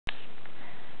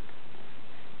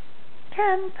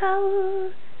Can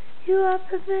Powell, you are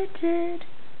permitted.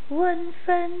 One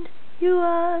friend, you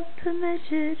are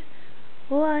permitted.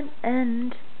 One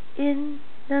end in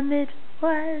the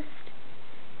Midwest.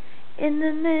 In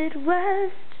the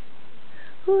Midwest,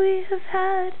 we have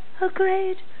had a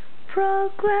great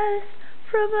progress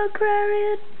from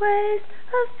agrarian ways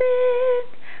of being,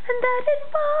 and that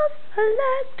involves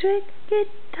electric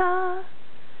guitar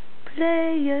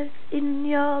players in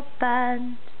your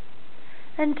band.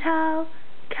 And how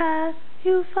can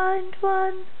you find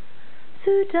one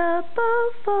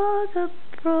suitable for the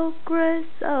progress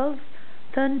of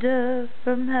thunder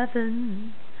from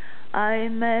heaven? I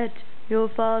met your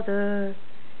father,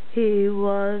 he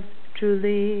was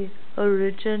truly,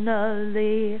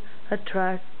 originally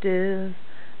attractive,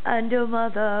 and your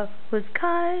mother was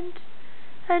kind,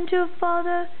 and your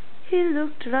father, he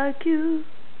looked like you,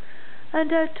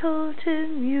 and I told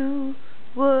him you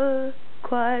were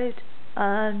quite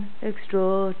an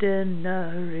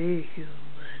extraordinary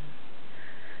human.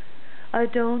 I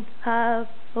don't have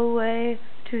a way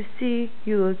to see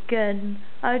you again.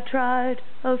 I tried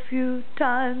a few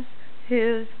times,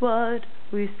 here's what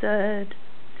we said.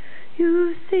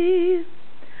 You see,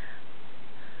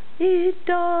 idolatry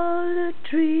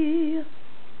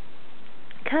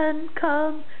can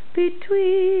come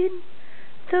between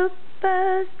the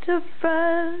best of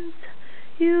friends.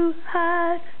 You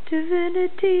had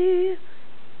divinity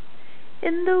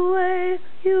in the way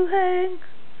you hang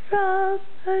from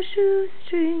a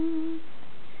shoestring.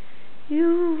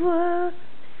 You were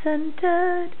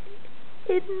centered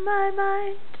in my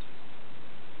mind.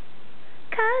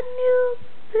 Can you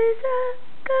please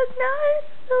recognize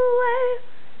the way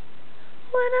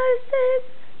when I sing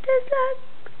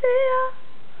dyslexia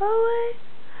away?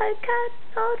 I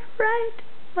cannot write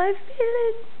my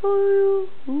feelings for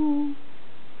you.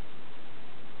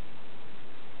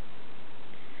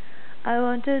 I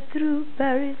wandered through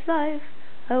Barry's life.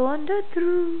 I wandered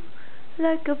through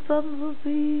like a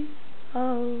bumblebee,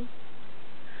 oh,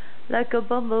 like a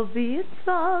bumblebee in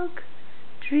smog,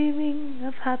 dreaming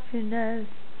of happiness,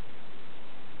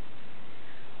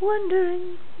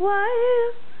 wondering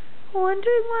why,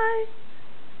 wondering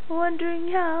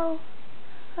how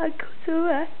I go through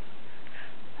it.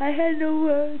 I had no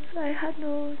words, I had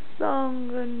no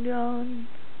song and yawn.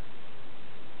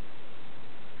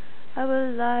 I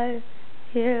will lie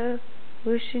here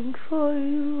wishing for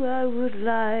you. I would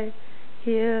lie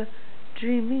here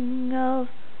dreaming of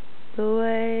the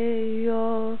way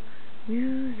your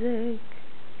music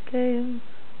came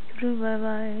through my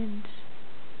mind.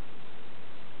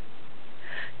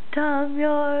 Thom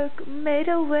Yorke made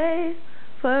a way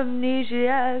for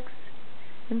amnesiacs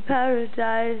in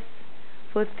paradise,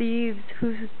 for thieves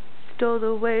who stole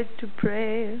the ways to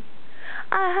pray.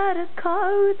 I had a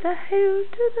car with a hail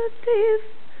to the thief,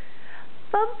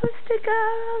 bumper sticker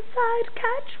outside,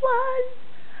 catch one.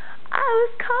 I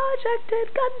was carjacked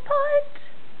at gunpoint,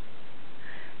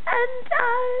 and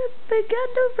I began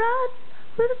to run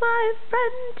with my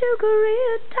friend to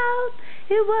Koreatown.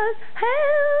 It was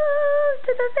hail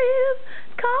to the thief,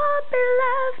 car be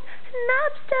left,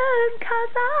 Napster and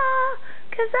Kazaa,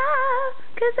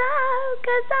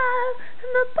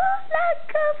 and the bootleg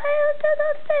of hail to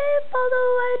the thief, all the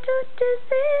way to DC,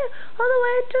 all the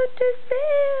way to DC.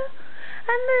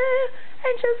 And the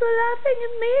angels were laughing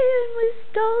at me, and we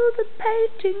stole the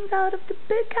paintings out of the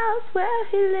big house where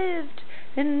he lived.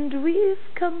 And we've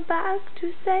come back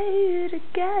to say it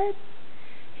again,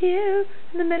 here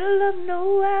in the middle of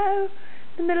nowhere,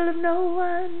 the middle of no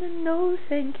one, and no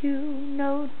thank you,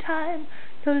 no time,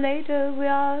 no later. We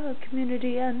are a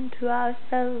community unto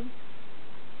ourselves.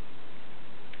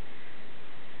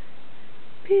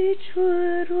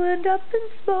 Beechwood went up in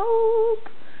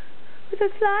smoke with a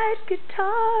slide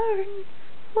guitar, and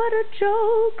what a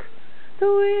joke. The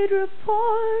weed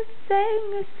report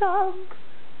sang a song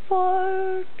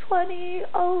for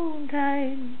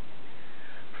 2009,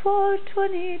 for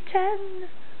 2010.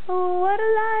 Oh, what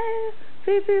a lie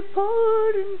we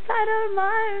pulled inside our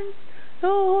minds. The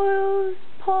oil's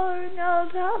pouring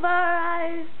out of our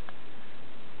eyes.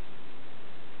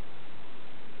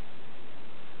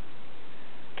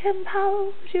 Ken Powell,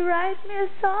 would you write me a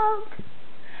song?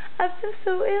 I feel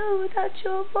so ill without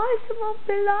your voice, it won't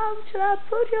be long till I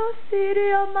put your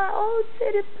CD on my old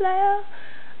CD player.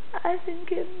 I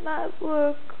think it might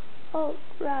work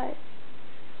alright.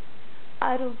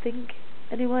 I don't think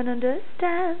anyone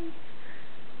understands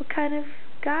what kind of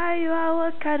guy you are,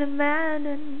 what kind of man,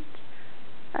 and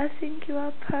I think you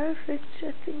are perfect.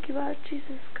 I think you are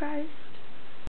Jesus Christ.